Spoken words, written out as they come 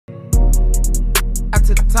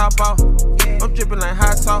top off. I'm dripping like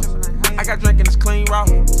hot sauce. I got drink in this clean raw.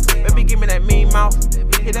 Baby, give me that mean mouth.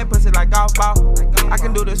 Hit that pussy like golf ball. I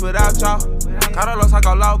can do this without y'all. Carlos, I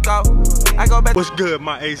go loco. I go back. What's good,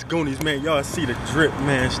 my ace goonies, man? Y'all see the drip,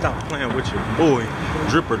 man. Stop playing with your boy.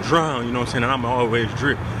 Drip or drown, you know what I'm saying? And I'm always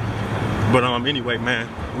drip. But anyway, man,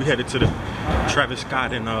 we headed to the Travis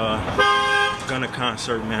Scott and Gunna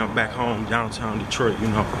concert, man. Back home, downtown Detroit, you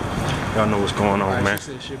know. Y'all know what's going on, man.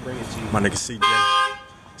 My nigga CJ.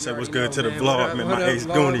 Say what's good to the vlog, man. My ace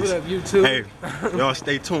goonies. What up, YouTube? Hey, y'all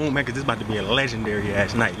stay tuned, man, cause this about to be a legendary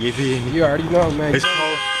ass night. You feel me? You already know, man. It's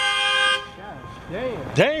cold.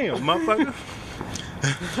 Damn. Damn, motherfucker.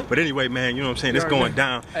 But anyway, man, you know what I'm saying? It's going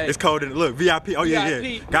down. Hey. It's cold in look, VIP. Oh yeah,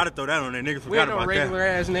 VIP. yeah. Gotta throw that on there, nigga. Forgot about regular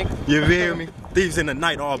that. Ass nigga. You feel me? Thieves in the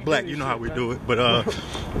night, all black. You know how we do it. But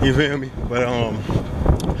you feel me? But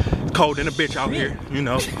cold in a bitch out here, you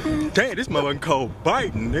know. Damn, this motherfucking cold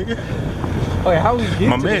biting, nigga. Wait, how we get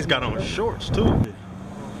My man's got on shorts too.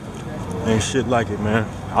 Ain't shit like it, man.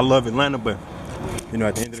 I love Atlanta, but you know,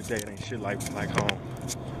 at the end of the day, it ain't shit like home.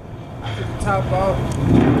 Top off.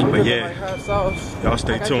 But yeah, like hot sauce. y'all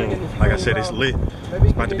stay tuned. Like I said, it's lit.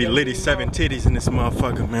 It's about to be litty 7 titties in this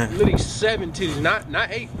motherfucker, man. Litty 7 titties,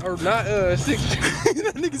 not 8 or not 6.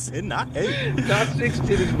 That nigga said not 8. Not 6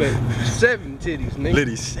 titties, but 7 titties, nigga.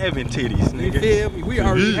 Litty 7 titties, nigga. You feel me? We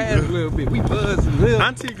already had a little bit. We buzzed a little.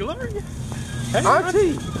 Auntie Gloria. Hey,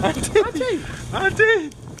 Auntie.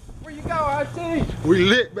 Where you go, Auntie? We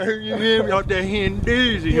lit, baby, you feel me? Out there hitting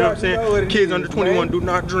dizzy, you know what I'm saying? Kids under 21 do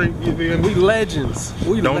not drink, you feel me? We legends.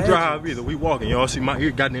 We don't legends. drive either, we walking. Y'all see my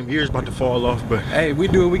goddamn ears about to fall off, but hey, we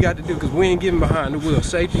do what we got to do because we ain't getting behind the wheel.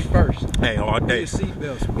 Safety first. hey, all day.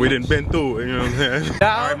 Seatbelts. We done been through it, you know what I'm saying? No.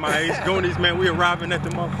 Alright, my ace goonies, man, we arriving at the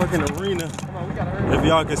motherfucking arena. Come on, we gotta hurry. If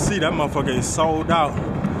y'all can see, that motherfucker is sold out.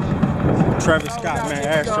 Travis Scott,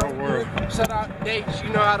 man, Astroworld. Shout out dates, you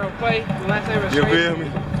know how to play. The last name is You feel me?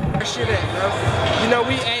 Where shit at, bro? You know,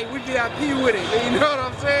 we VIP with it. You know what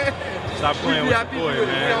I'm saying? Stop playing with your boy, man.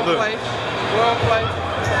 We don't Look. play. We don't play.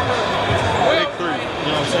 Big 3, you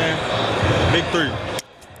know what I'm saying? Big 3.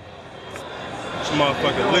 This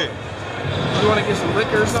motherfucker lit. You want to get some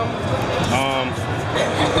liquor or something?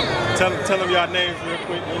 Tell them y'all names real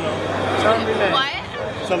quick, you know. Tell them your name. What?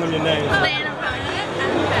 Tell them your names. Lana Bunny.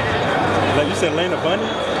 Like you said, Lana Bunny?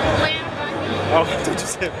 Lana Bunny. Oh, that's what you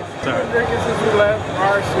said. Sorry. Drinking since we left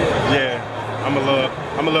our shit. Yeah, I'm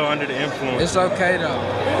a little under the influence. It's okay though.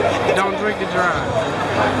 Don't drink and drive.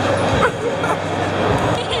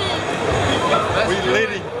 We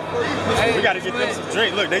litty. Hey, We gotta get them some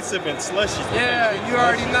drink. Look, they sipping slushies. Yeah, you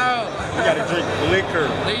already know. We gotta drink liquor.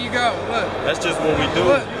 There you go. Look. That's just what we do.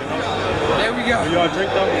 Look. You know? There we go. Do y'all drink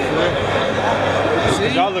though? For real?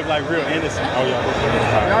 See? Y'all look like real innocent. Oh, y'all.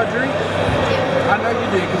 Y'all drink? I know you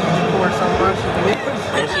did because you just poured so much.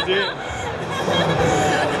 Yes, you did.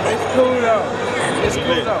 It's cool though. It's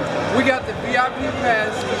cool though. We got the VIP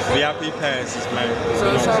passes. VIP passes, man. So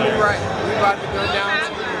it's only right. We about to go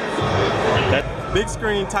down. That big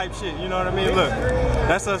screen type shit, you know what I mean? Look,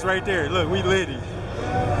 that's us right there. Look, we litty.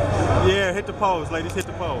 Yeah, hit the pose, ladies, hit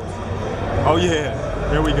the pose. Oh yeah,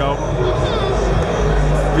 there we go.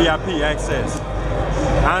 VIP access.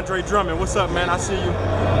 Andre Drummond, what's up, man? I see you.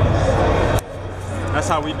 That's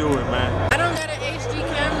how we do it, man. I don't got an HD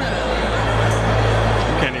camera.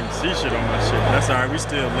 You can't even see shit on my shit. That's alright, we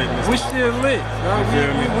still lit in this. We still lit, bro.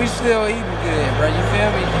 We still eating good, bro. You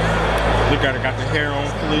feel me? Look at it, got the hair on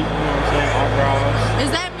fleek, you know what I'm saying? Eyebrows.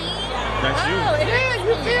 Is that me? That's you. Oh, it is. Yeah,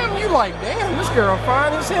 you feel me? You like, damn, this girl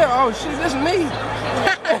fine as hell. Oh shit, this me.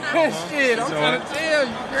 Shit, I'm trying to tell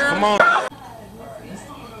you, girl. Come on.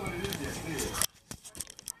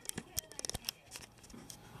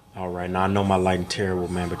 Alright, now I know my lighting terrible,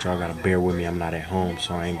 man, but y'all gotta bear with me. I'm not at home,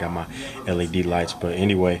 so I ain't got my LED lights. But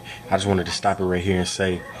anyway, I just wanted to stop it right here and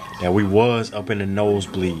say that we was up in the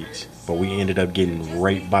nosebleeds, but we ended up getting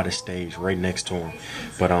right by the stage, right next to him.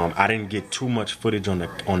 But I didn't get too much footage on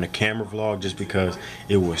the camera vlog just because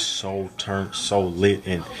it was so turned, so lit,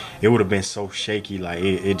 and it would have been so shaky, like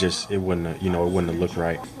it wouldn't have, you know, it wouldn't have looked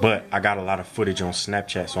right. But I got a lot of footage on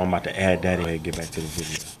Snapchat, so I'm about to add that in and get back to the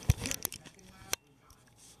video.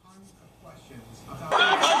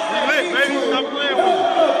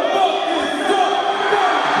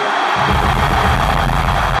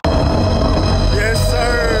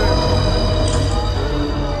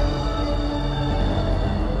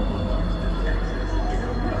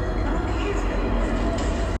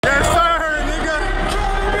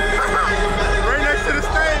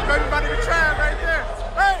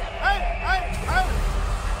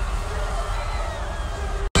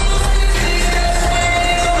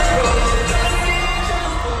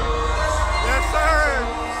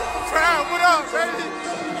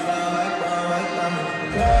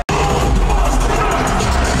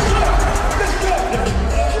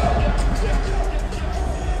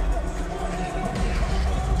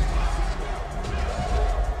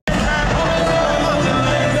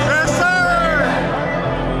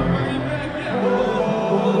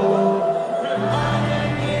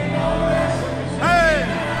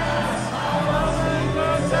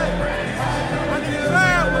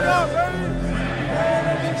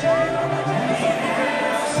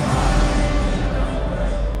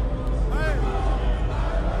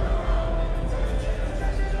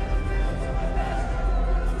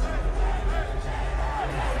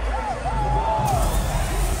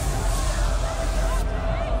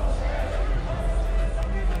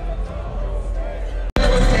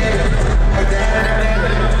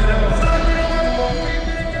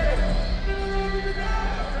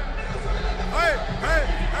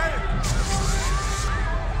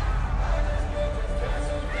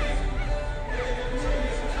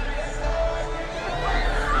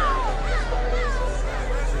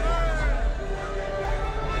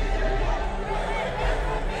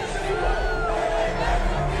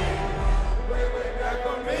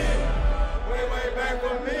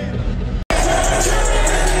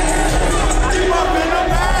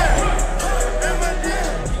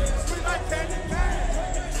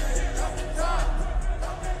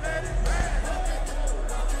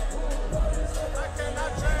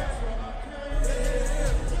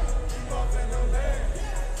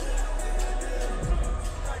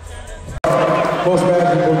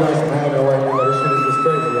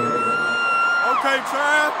 Okay,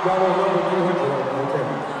 Trav. Okay.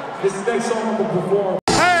 This next song I'm gonna perform.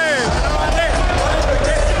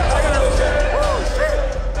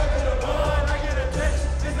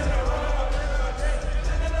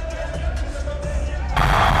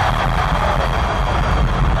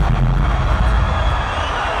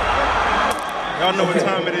 Y'all know what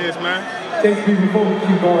time it is, man. Thanks, me before we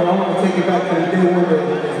keep going. I want to take it back to the day one day.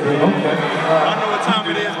 Okay. I know what time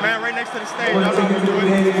it is, man. Right next to the stage. That's how we do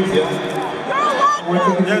it.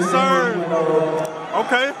 Yes, sir.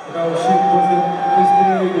 Okay.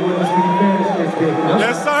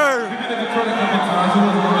 Yes, sir.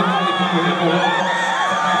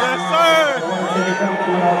 Yes, sir.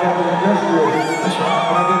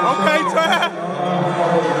 Okay, Trav.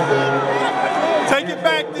 Take it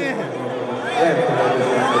back then.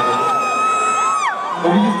 But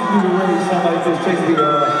we used to do the race, something like this, chase the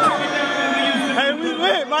Hey, we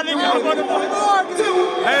lit, my nigga. I'm on the board.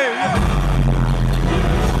 Hey.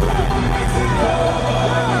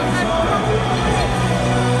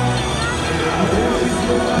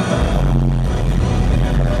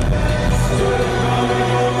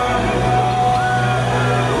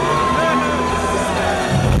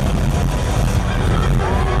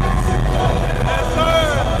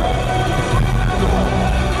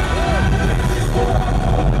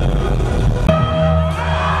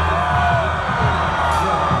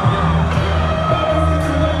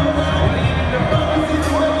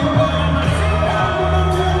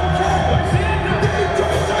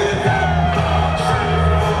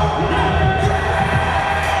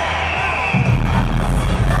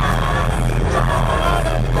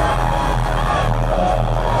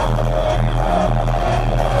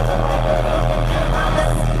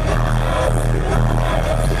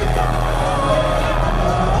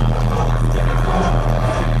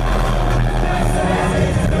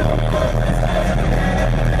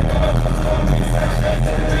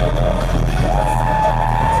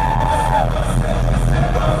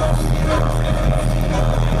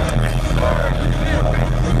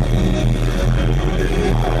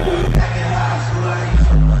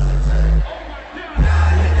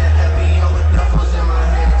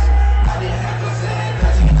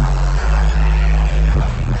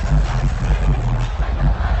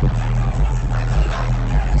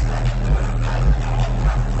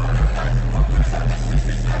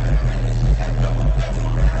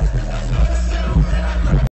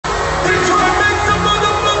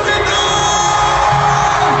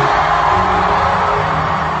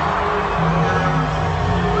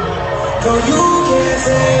 No, you can't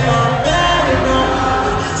say I'm bad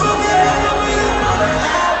enough. Forget everything I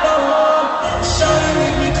had no hope. Shawty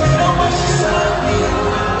make me clean up when she sucked me.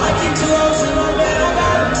 I keep 2 hours in my bed, I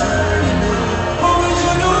gotta turn it now. Always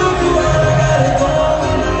you know to do what I gotta go.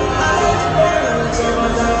 I had to burn every time I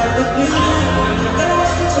die with me. And I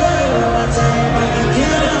was returning all my time back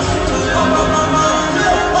again. I'm on my mind,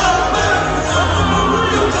 I'm on my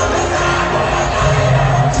mind, you coming back.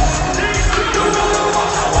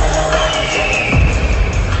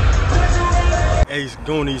 Ace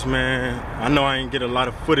Goonies, man. I know I ain't get a lot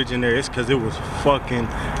of footage in there. It's because it was fucking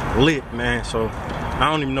lit, man. So I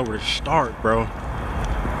don't even know where to start, bro.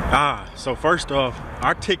 So first off,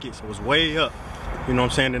 our tickets was way up. You know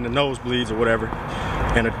what I'm saying, in the nosebleeds or whatever.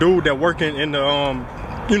 And a dude that working in the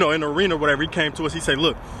you know, in the arena or whatever, he came to us. He said,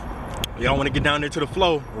 look, y'all want to get down there to the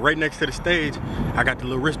flow, right next to the stage. I got the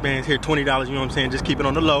little wristbands here, $20, you know what I'm saying? Just keep it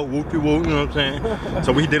on the low, whoopie whoop, you know what I'm saying?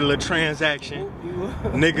 So we did a little transaction.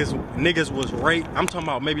 Niggas was right, I'm talking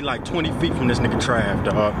about maybe like 20 feet from this nigga Trav,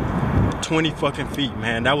 dog. 20 fucking feet,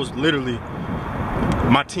 man. That was literally,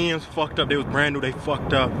 my Timbs fucked up. They was brand new, they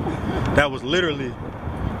fucked up. That was literally,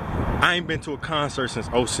 I ain't been to a concert since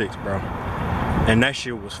 06, bro. And that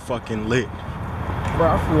shit was fucking lit. Bro,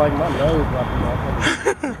 I feel like my nose about to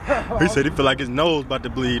motherfucker. He said he feel like his nose about to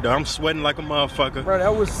bleed, though. I'm sweating like a motherfucker. Bro,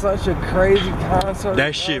 that was such a crazy concert.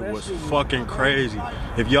 That shit was fucking crazy.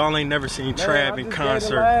 If y'all ain't never seen Trav in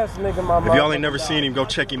concert, if if y'all ain't never seen him, go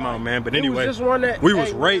check him out, man. But anyway, we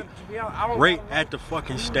was right at the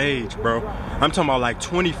fucking stage, bro. I'm talking about like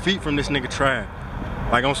 20 feet from this nigga Trav.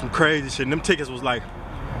 Like on some crazy shit. And them tickets was like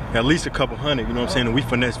at least a couple hundred, you know what I'm saying? And we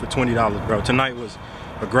finessed for $20, bro. Tonight was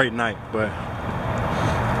a great night, but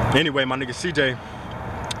anyway, my nigga CJ,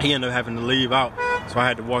 he ended up having to leave out, so I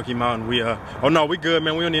had to walk him out, and we oh no, we good,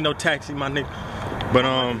 man. We don't need no taxi, my nigga. But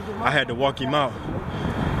I had to walk him out,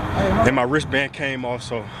 and my wristband came off,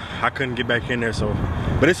 so I couldn't get back in there. So,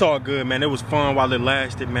 but it's all good, man. It was fun while it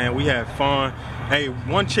lasted, man. We had fun. Hey,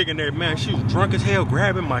 one chick in there, man, she was drunk as hell,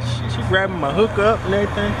 grabbing my hook up and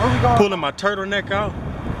everything, pulling my turtleneck out.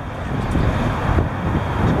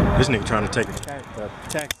 This nigga trying to take a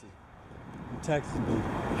taxi. taxes due.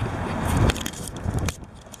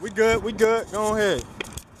 We good, we good. Go ahead.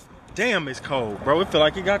 Damn, it's cold, bro. It feel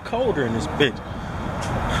like it got colder in this bitch.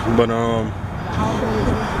 But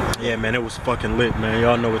yeah, man, it was fucking lit, man.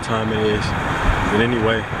 Y'all know what time it is. But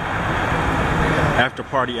anyway, after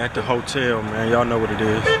party at the hotel, man. Y'all know what it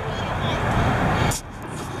is. You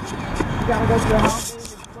gotta go to the house.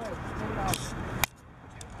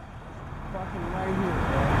 Fucking right here,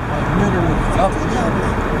 bro. Like literally.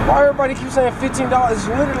 Why everybody keeps saying $15? It's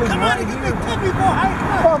literally right here.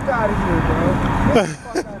 Fuck out of here, bro.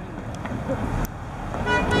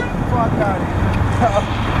 Fuck out of here.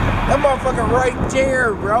 That motherfucker right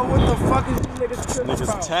there, bro. What the fuck is you niggas tripping about?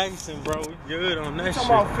 Niggas taxing, bro. We good on that shit.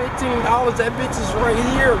 Talking about $15. That bitch is right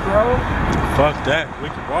here, bro. Fuck that. We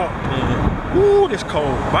can walk, man. Woo, this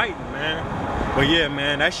cold biting, man. But yeah,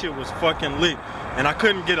 man, that shit was fucking lit. And I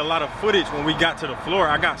couldn't get a lot of footage when we got to the floor.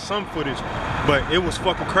 I got some footage, but it was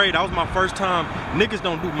fucking crazy. That was my first time. Niggas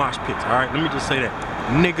don't do mosh pits, all right? Let me just say that.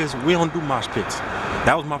 Niggas, we don't do mosh pits.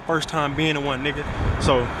 That was my first time being in one, nigga.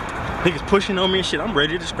 So, niggas pushing on me and shit. I'm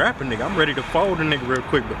ready to scrap a nigga. I'm ready to fold a nigga real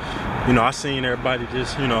quick. But, you know, I seen everybody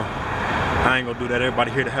just, you know, I ain't gonna do that.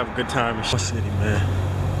 Everybody here to have a good time and shit. City, man.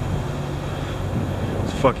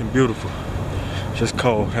 It's fucking beautiful. It's just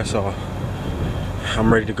cold, that's all.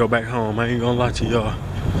 I'm ready to go back home. I ain't gonna lie to y'all.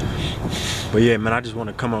 But yeah, man, I just want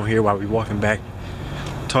to come on here while we walking back,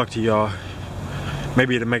 talk to y'all.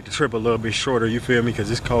 Maybe it'll make the trip a little bit shorter, you feel me? Because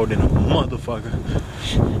it's cold in a motherfucker.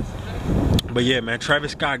 But yeah, man,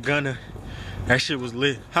 Travis Scott Gunna, that shit was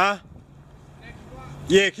lit. Huh?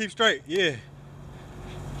 Yeah, keep straight, yeah.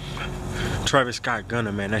 Travis Scott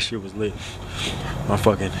Gunna, man, that shit was lit. My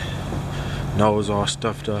fucking nose all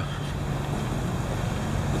stuffed up.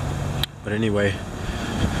 But anyway,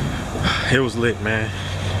 it was lit, man.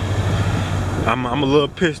 I'm a little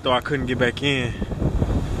pissed though I couldn't get back in.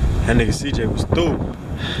 That nigga CJ was through.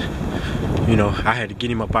 You know, I had to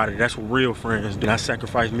get him up out of there. That's what real friends do. I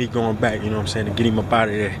sacrificed me going back, you know what I'm saying, to get him up out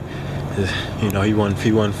of there. You know, he wasn't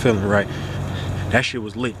feeling right. That shit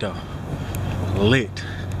was lit though. Lit.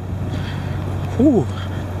 Whew.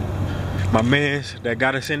 My mans that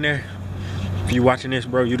got us in there, if you watching this,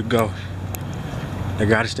 bro, you to go. They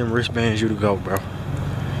got us them wristbands, you to go, bro.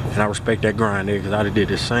 And I respect that grind there, because I done did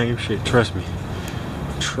the same shit. Trust me.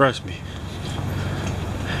 Trust me.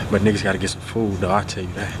 But niggas gotta get some food, though, I tell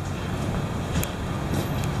you that.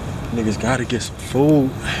 Niggas gotta get some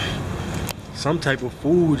food. Some type of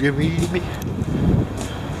food, you hear me?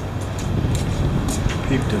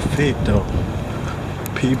 Peep the fit, though.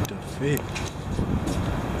 Peep the fit.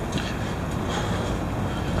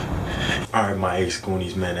 Alright, my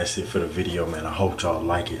ex-Goonies, man, that's it for the video, man. I hope y'all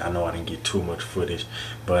like it. I know I didn't get too much footage,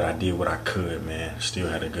 but I did what I could, man. Still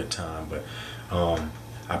had a good time, but I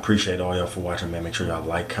appreciate all y'all for watching, man. Make sure y'all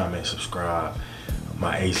like, comment, subscribe.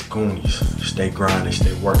 My ex-Goonies, stay grinding,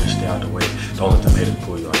 stay working, stay out the way. Don't let them haters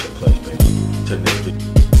pull you out your place, baby. Till next video.